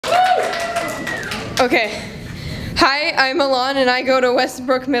Okay. Hi, I'm Milan and I go to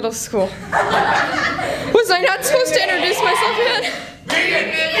Westbrook Middle School. Was I not supposed to introduce myself yet?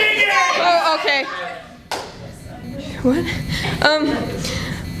 Oh, okay. What?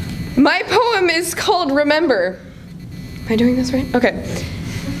 My poem is called Remember. Am I doing this right? Okay.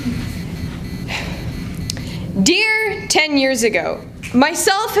 Dear 10 years ago,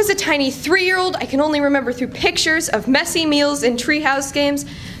 myself as a tiny 3-year-old, I can only remember through pictures of messy meals and treehouse games,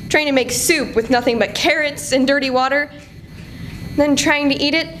 trying to make soup with nothing but carrots and dirty water, then trying to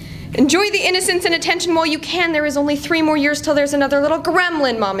eat it. Enjoy the innocence and attention while you can. There is only 3 more years till there's another little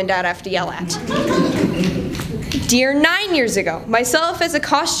gremlin Mom and Dad have to yell at. Dear 9 years ago, myself as a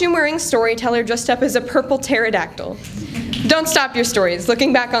costume-wearing storyteller dressed up as a purple pterodactyl. Don't stop your stories.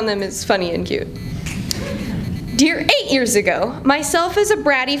 Looking back on them is funny and cute. Dear 8 years ago, myself as a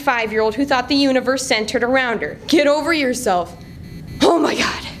bratty 5-year-old who thought the universe centered around her. Get over yourself. Oh my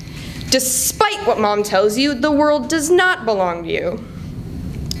God. Despite what Mom tells you, the world does not belong to you.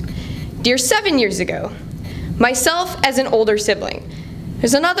 Dear 7 years ago, myself as an older sibling.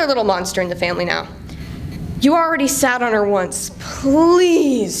 There's another little monster in the family now. You already sat on her once.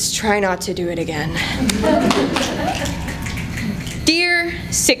 Please try not to do it again. Dear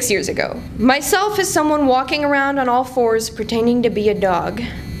 6 years ago, myself as someone walking around on all fours pretending to be a dog.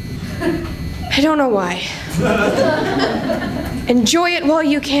 I don't know why. Enjoy it while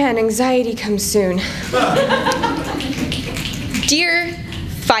you can. Anxiety comes soon. Dear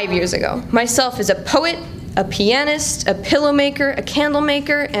 5 years ago, myself as a poet, a pianist, a pillow maker, a candle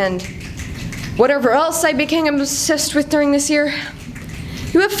maker, and whatever else I became obsessed with during this year.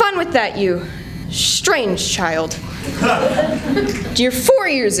 You have fun with that, you strange child. Dear 4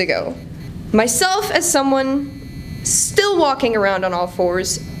 years ago, myself as someone still walking around on all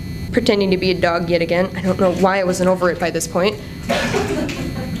fours, pretending to be a dog yet again. I don't know why I wasn't over it by this point.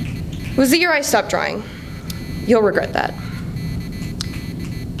 It was the year I stopped drawing. You'll regret that.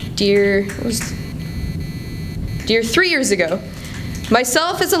 Dear 3 years ago,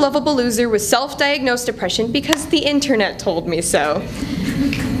 myself as a lovable loser with self-diagnosed depression because the internet told me so.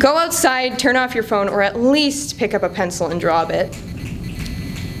 Go outside, turn off your phone, or at least pick up a pencil and draw a bit.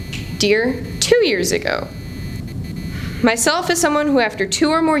 Dear 2 years ago, myself as someone who after 2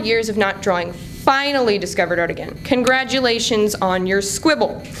 or more years of not drawing finally discovered art again. Congratulations on your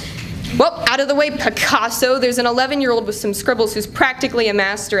squibble. Well, out of the way, Picasso. There's an 11-year-old with some scribbles who's practically a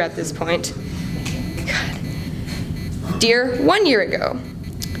master at this point. God. Dear 1 year ago,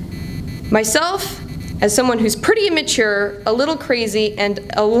 myself as someone who's pretty immature, a little crazy, and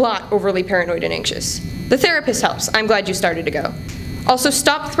a lot overly paranoid and anxious. The therapist helps. I'm glad you started to go. Also,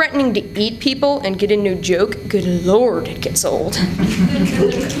 stop threatening to eat people and get a new joke. Good Lord, it gets old.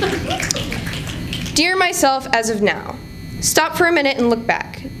 Dear myself as of now, stop for a minute and look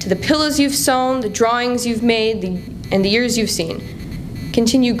back to the pillows you've sewn, the drawings you've made, and the years you've seen.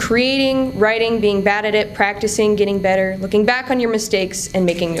 Continue creating, writing, being bad at it, practicing, getting better, looking back on your mistakes, and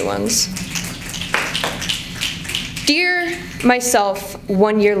making new ones. Dear myself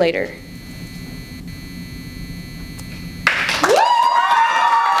 1 year later,